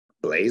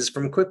Blase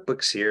from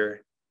QuickBooks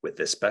here with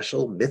a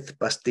special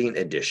myth-busting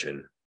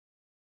edition.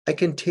 I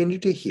continue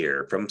to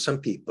hear from some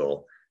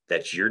people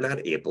that you're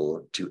not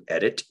able to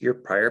edit your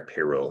prior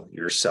payroll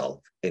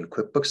yourself in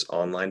QuickBooks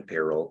Online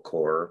Payroll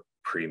Core,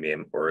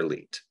 Premium, or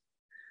Elite.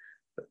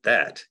 But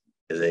that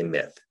is a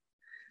myth.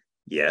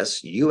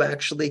 Yes, you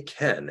actually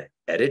can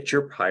edit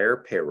your prior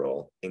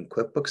payroll in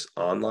QuickBooks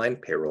Online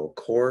Payroll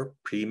Core,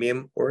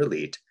 Premium, or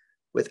Elite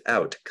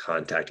without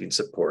contacting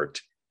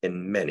support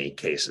in many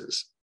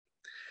cases.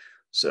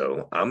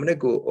 So I'm going to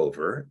go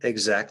over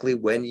exactly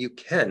when you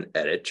can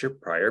edit your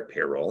prior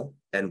payroll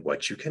and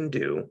what you can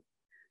do.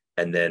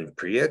 And then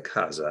Priya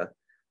Kaza,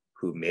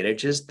 who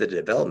manages the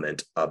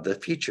development of the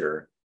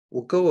feature,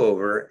 will go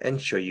over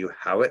and show you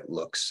how it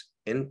looks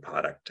in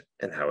product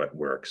and how it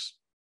works.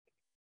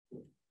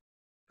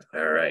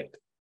 All right.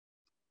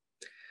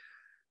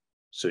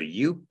 So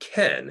you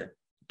can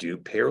do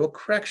payroll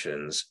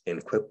corrections in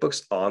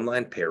QuickBooks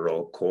Online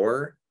Payroll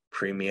Core,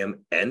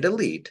 Premium, and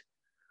Elite,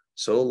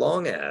 so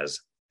long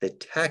as the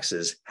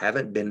taxes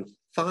haven't been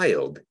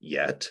filed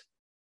yet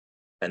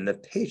and the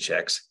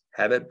paychecks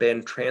haven't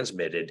been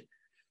transmitted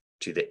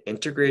to the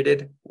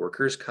integrated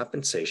workers'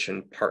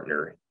 compensation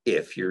partner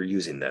if you're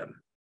using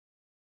them.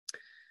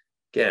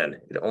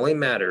 Again, it only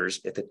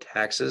matters if the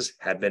taxes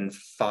have been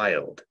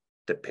filed.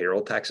 The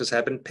payroll taxes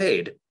have been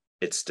paid,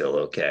 it's still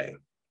okay.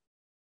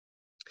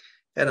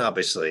 And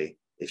obviously,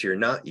 if you're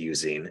not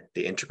using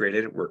the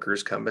integrated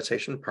workers'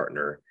 compensation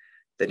partner,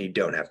 then you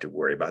don't have to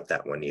worry about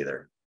that one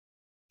either.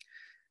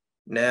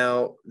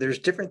 Now, there's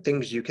different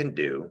things you can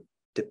do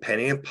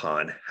depending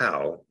upon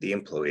how the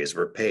employees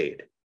were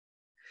paid.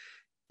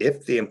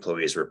 If the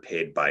employees were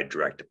paid by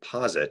direct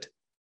deposit,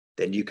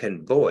 then you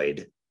can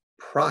void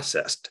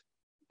processed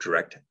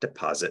direct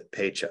deposit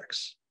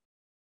paychecks.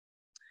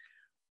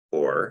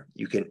 Or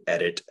you can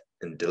edit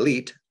and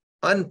delete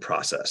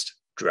unprocessed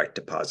direct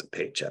deposit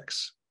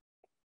paychecks.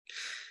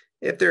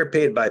 If they're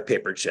paid by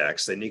paper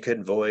checks, then you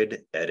can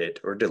void, edit,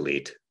 or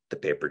delete the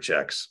paper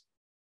checks.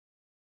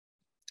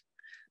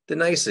 The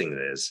nice thing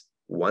is,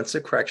 once a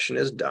correction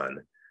is done,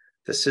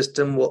 the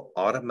system will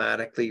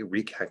automatically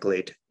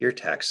recalculate your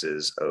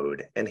taxes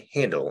owed and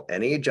handle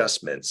any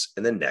adjustments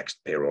in the next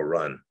payroll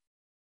run.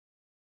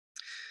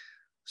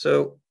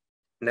 So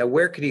now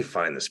where can you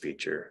find this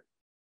feature?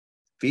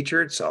 The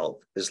feature itself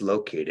is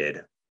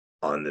located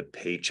on the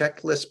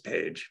paycheck list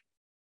page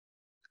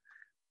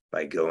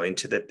by going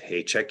to the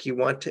paycheck you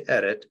want to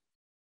edit,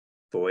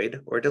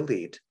 void, or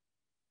delete,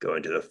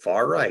 going to the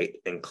far right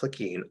and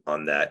clicking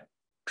on that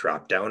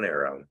drop-down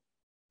arrow,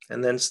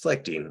 and then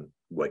selecting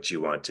what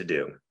you want to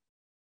do.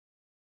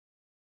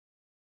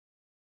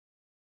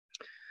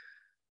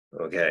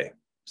 Okay,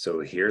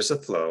 so here's the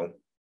flow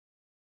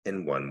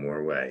in one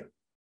more way.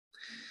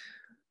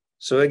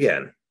 So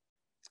again,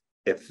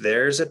 if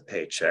there's a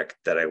paycheck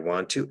that I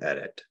want to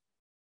edit,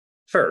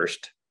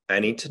 first, I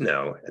need to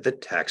know if the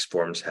tax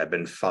forms have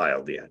been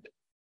filed yet.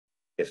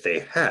 If they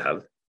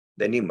have,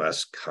 then you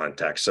must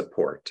contact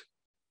support.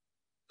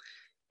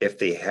 If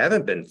they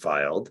haven't been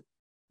filed,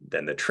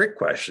 then the trick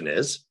question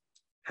is,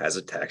 has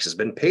the taxes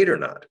been paid or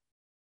not?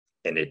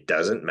 And it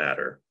doesn't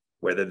matter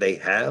whether they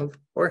have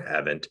or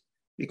haven't,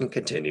 you can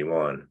continue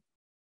on.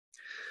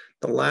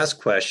 The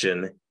last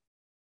question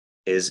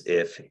is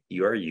if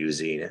you are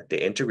using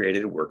the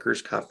integrated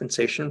workers'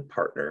 compensation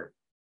partner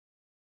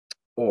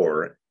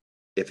or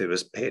if it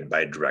was paid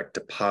by direct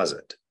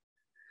deposit.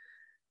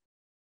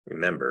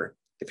 Remember,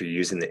 if you're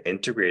using the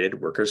integrated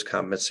workers'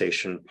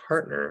 compensation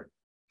partner,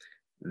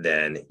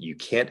 then you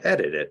can't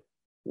edit it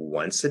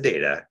once the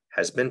data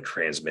has been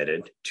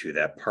transmitted to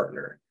that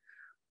partner,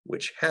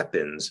 which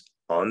happens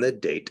on the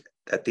date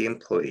that the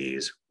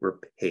employees were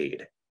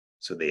paid,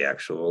 so the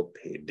actual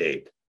paid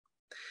date.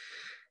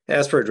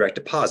 As for direct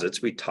deposits,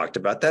 we talked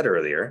about that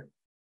earlier,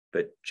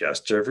 but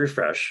just to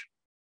refresh,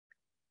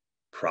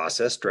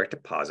 processed direct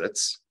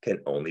deposits can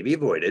only be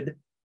voided,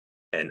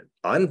 and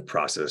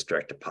unprocessed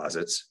direct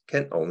deposits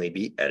can only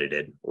be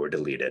edited or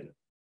deleted.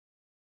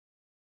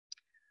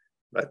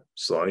 But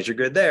as long as you're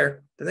good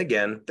there, then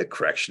again, the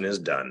correction is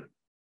done.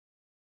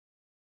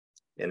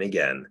 And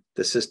again,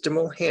 the system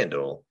will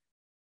handle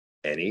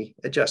any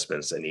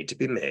adjustments that need to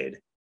be made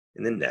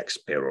in the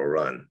next payroll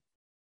run.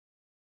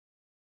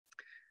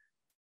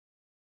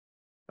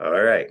 All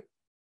right,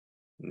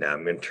 now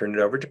I'm going to turn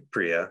it over to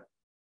Priya,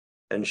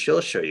 and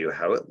she'll show you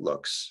how it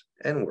looks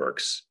and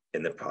works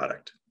in the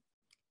product.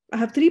 I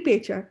have 3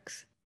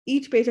 paychecks.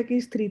 Each paycheck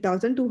is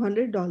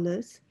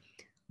 $3,200.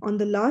 On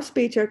the last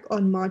paycheck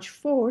on March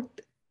 4th,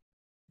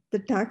 the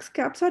tax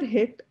caps are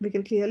hit. We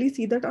can clearly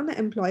see that on the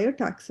employer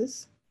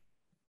taxes.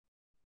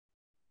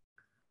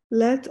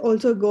 Let's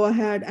also go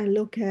ahead and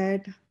look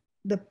at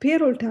the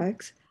payroll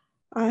tax.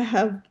 I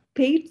have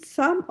paid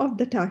some of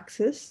the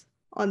taxes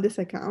on this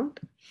account.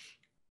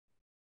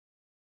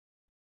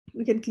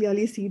 We can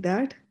clearly see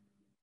that.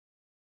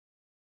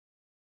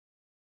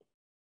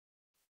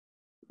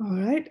 All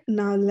right,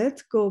 now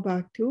let's go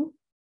back to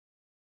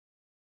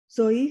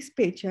Zoe's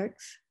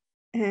paychecks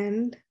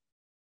and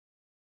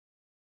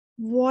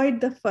void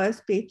the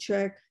first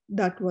paycheck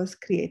that was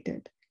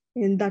created.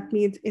 And that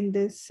means in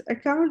this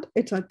account,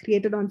 it's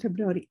created on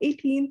February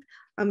 18th.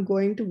 I'm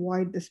going to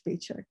void this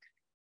paycheck.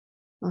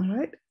 All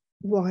right,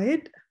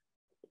 void.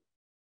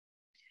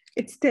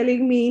 It's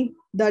telling me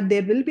that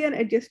there will be an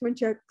adjustment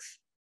checks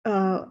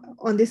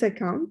on this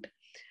account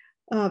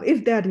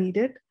if they are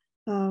needed.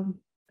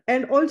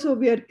 And also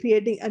we are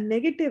creating a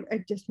negative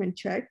adjustment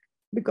check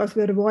because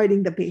we're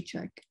voiding the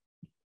paycheck.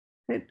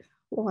 Right?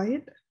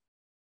 Void.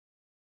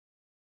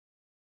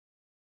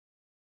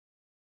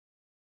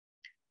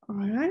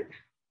 All right.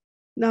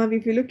 Now,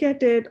 if you look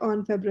at it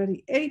on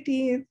February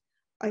 18th,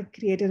 I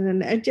created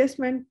an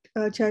adjustment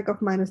check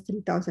of minus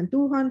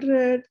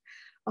 3,200.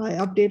 I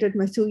updated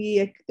my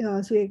SUI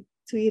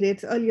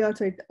rates earlier,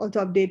 so it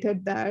also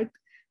updated that.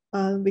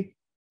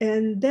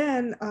 And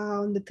then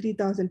on the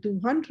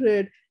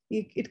 3,200,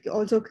 it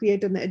also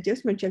created an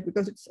adjustment check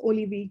because it's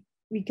only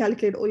we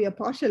calculate only a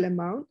partial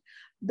amount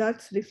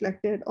that's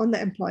reflected on the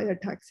employer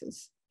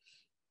taxes.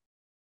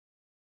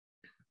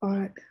 All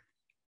right.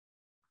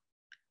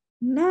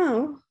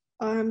 Now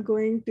I'm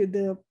going to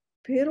the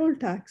payroll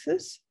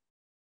taxes.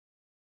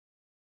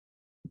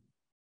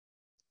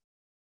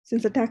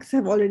 Since the taxes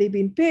have already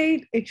been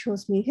paid, it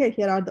shows me, hey,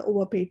 here are the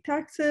overpaid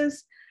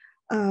taxes,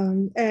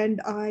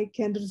 and I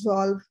can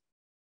resolve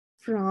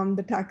from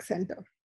the tax center.